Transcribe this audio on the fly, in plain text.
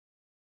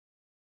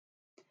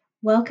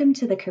Welcome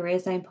to the Career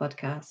Zone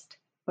podcast,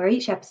 where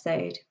each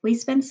episode we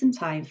spend some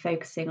time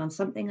focusing on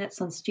something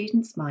that's on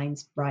students'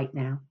 minds right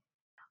now.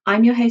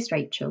 I'm your host,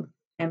 Rachel,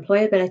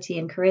 Employability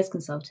and Careers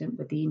Consultant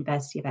with the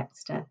University of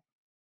Exeter.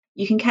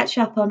 You can catch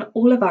up on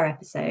all of our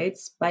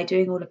episodes by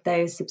doing all of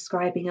those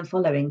subscribing and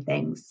following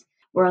things.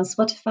 We're on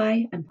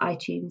Spotify and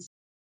iTunes.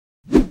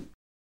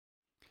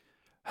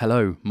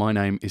 Hello, my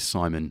name is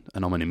Simon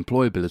and I'm an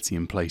Employability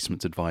and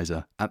Placement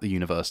Advisor at the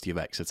University of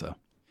Exeter.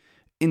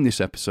 In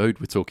this episode,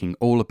 we're talking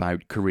all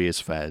about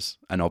careers fairs,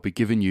 and I'll be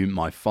giving you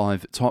my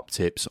 5 top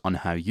tips on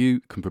how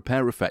you can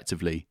prepare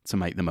effectively to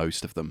make the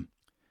most of them.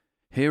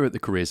 Here at the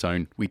Career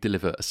Zone, we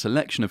deliver a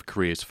selection of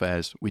careers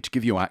fairs which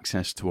give you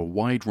access to a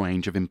wide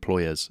range of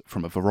employers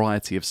from a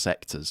variety of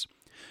sectors,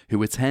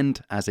 who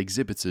attend as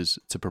exhibitors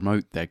to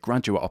promote their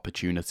graduate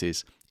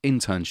opportunities,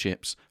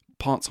 internships,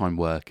 part-time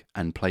work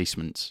and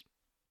placements.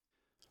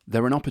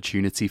 They're an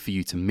opportunity for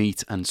you to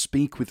meet and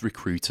speak with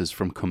recruiters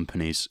from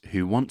companies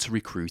who want to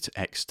recruit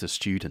Exeter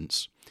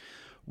students,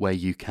 where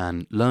you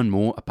can learn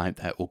more about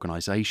their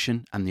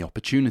organisation and the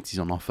opportunities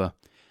on offer,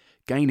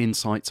 gain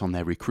insights on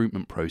their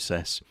recruitment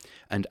process,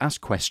 and ask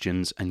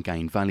questions and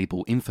gain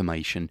valuable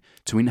information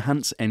to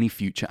enhance any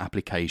future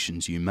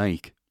applications you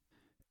make.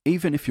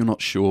 Even if you're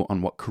not sure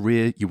on what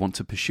career you want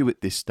to pursue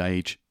at this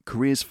stage,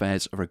 careers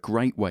fairs are a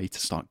great way to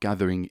start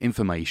gathering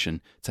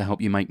information to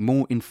help you make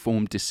more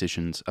informed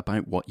decisions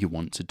about what you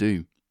want to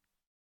do.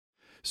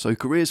 So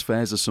careers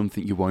fairs are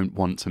something you won't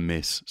want to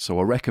miss, so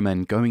I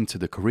recommend going to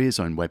the Career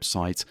Zone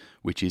website,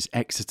 which is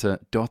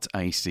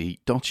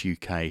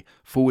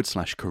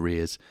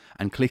exeter.ac.uk/careers,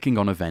 and clicking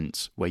on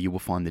events, where you will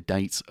find the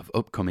dates of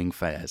upcoming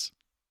fairs.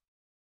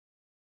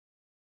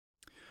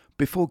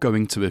 Before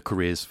going to a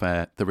careers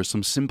fair, there are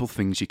some simple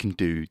things you can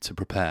do to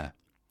prepare.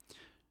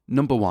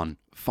 Number 1,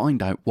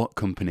 find out what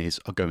companies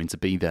are going to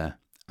be there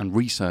and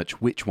research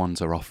which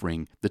ones are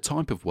offering the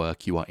type of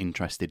work you are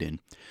interested in,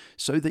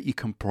 so that you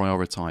can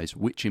prioritise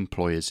which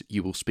employers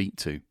you will speak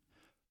to.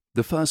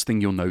 The first thing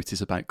you'll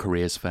notice about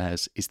careers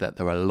fairs is that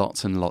there are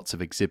lots and lots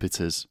of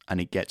exhibitors and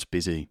it gets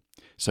busy.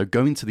 So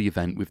going to the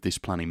event with this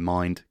plan in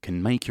mind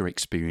can make your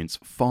experience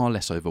far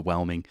less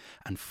overwhelming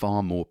and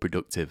far more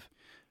productive.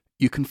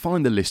 You can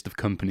find the list of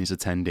companies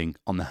attending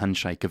on the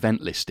Handshake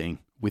event listing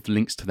with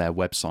links to their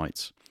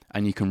websites,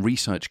 and you can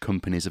research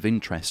companies of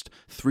interest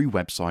through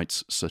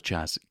websites such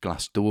as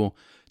Glassdoor,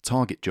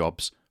 Target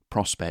Jobs,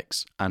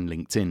 Prospects, and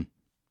LinkedIn.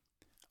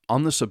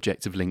 On the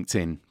subject of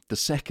LinkedIn, the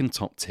second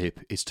top tip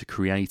is to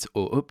create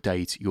or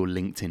update your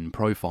LinkedIn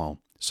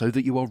profile so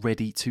that you are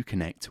ready to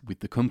connect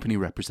with the company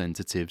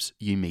representatives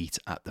you meet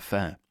at the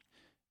fair.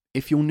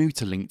 If you're new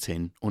to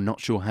LinkedIn or not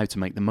sure how to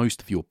make the most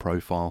of your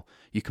profile,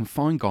 you can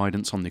find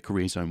guidance on the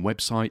Career Zone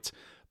website,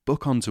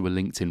 book onto a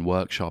LinkedIn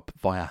workshop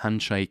via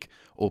Handshake,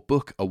 or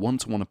book a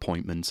one-to-one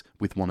appointment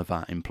with one of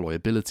our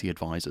employability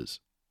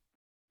advisors.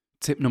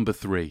 Tip number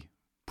 3,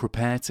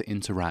 prepare to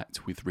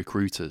interact with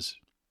recruiters.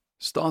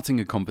 Starting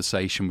a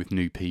conversation with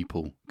new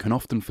people can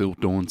often feel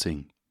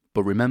daunting,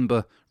 but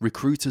remember,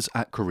 recruiters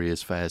at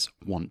careers fairs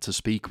want to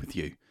speak with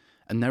you,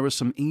 and there are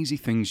some easy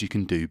things you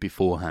can do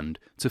beforehand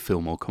to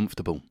feel more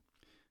comfortable.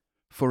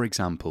 For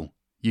example,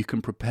 you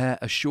can prepare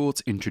a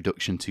short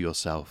introduction to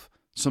yourself,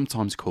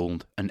 sometimes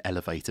called an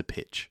elevator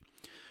pitch,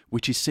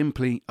 which is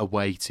simply a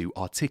way to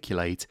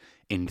articulate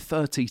in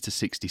 30 to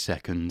 60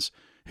 seconds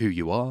who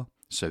you are,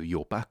 so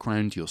your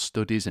background, your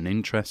studies and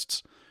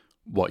interests,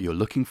 what you're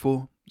looking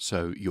for,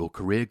 so your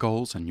career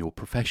goals and your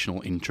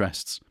professional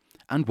interests,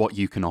 and what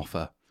you can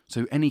offer,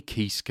 so any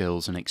key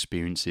skills and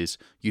experiences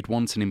you'd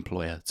want an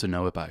employer to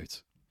know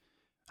about.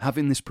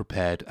 Having this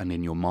prepared and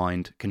in your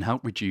mind can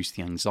help reduce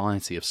the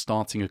anxiety of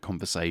starting a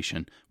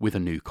conversation with a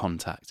new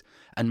contact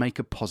and make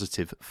a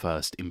positive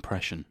first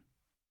impression.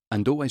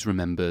 And always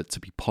remember to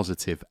be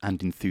positive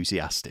and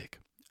enthusiastic,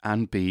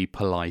 and be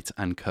polite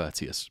and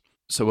courteous.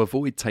 So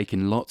avoid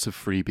taking lots of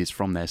freebies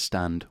from their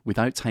stand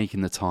without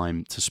taking the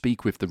time to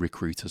speak with the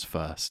recruiters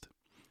first.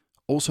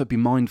 Also be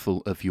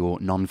mindful of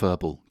your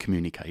non-verbal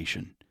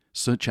communication,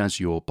 such as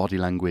your body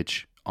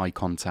language, eye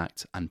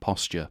contact and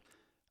posture,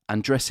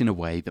 and dress in a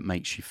way that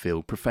makes you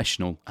feel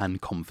professional and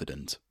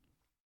confident.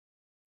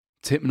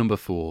 Tip number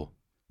 4,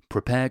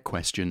 prepare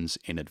questions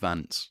in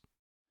advance.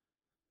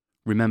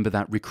 Remember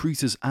that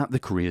recruiters at the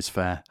careers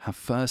fair have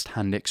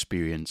first-hand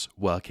experience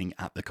working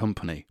at the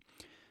company.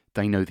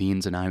 They know the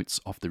ins and outs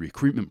of the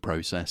recruitment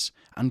process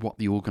and what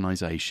the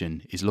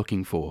organisation is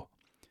looking for.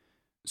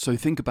 So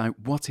think about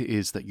what it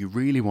is that you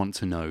really want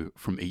to know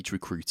from each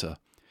recruiter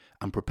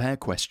and prepare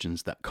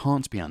questions that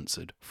can't be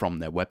answered from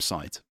their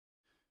website.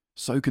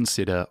 So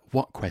consider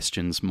what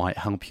questions might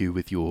help you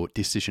with your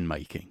decision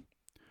making.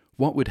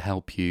 What would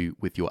help you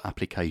with your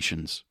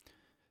applications?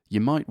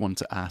 You might want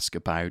to ask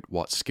about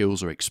what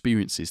skills or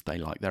experiences they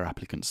like their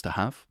applicants to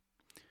have,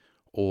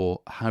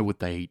 or how would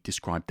they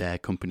describe their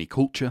company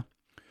culture,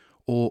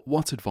 or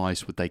what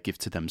advice would they give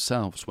to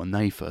themselves when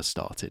they first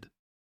started.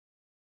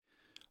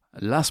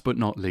 Last but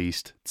not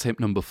least, tip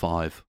number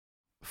 5,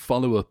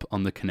 follow up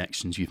on the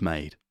connections you've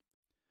made.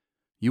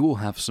 You will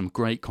have some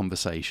great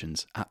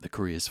conversations at the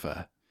careers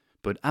fair,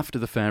 But after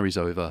the fair is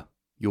over,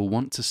 you'll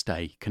want to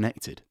stay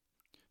connected.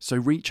 So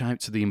reach out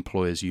to the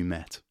employers you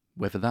met,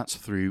 whether that's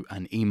through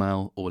an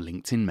email or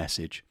LinkedIn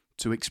message,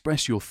 to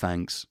express your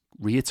thanks,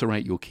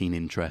 reiterate your keen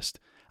interest,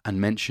 and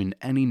mention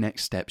any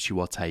next steps you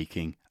are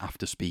taking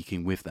after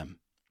speaking with them.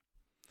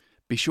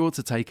 Be sure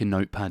to take a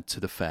notepad to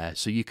the fair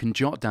so you can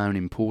jot down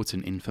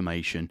important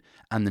information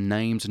and the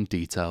names and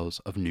details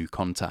of new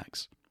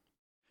contacts.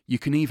 You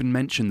can even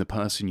mention the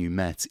person you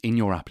met in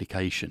your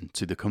application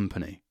to the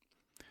company.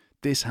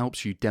 This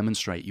helps you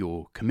demonstrate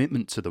your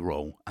commitment to the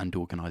role and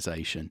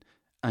organisation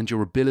and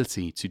your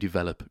ability to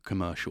develop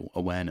commercial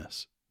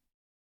awareness.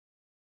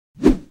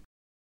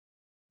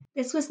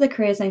 This was the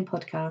Career Zone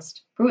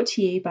podcast, brought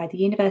to you by the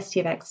University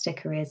of Exeter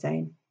Career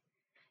Zone.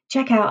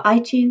 Check out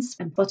iTunes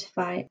and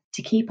Spotify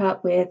to keep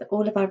up with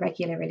all of our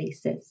regular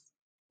releases.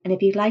 And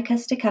if you'd like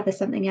us to cover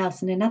something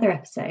else in another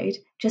episode,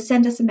 just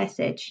send us a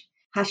message,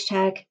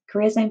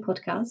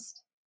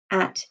 #CareerZonePodcast,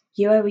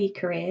 @UOE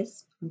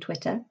Careers on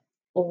Twitter,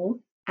 or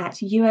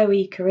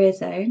 @UOE Career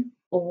Zone,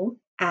 or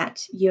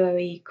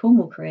 @UOE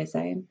Cornwall Career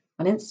Zone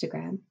on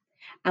Instagram,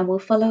 and we'll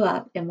follow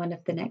up in one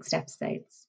of the next episodes.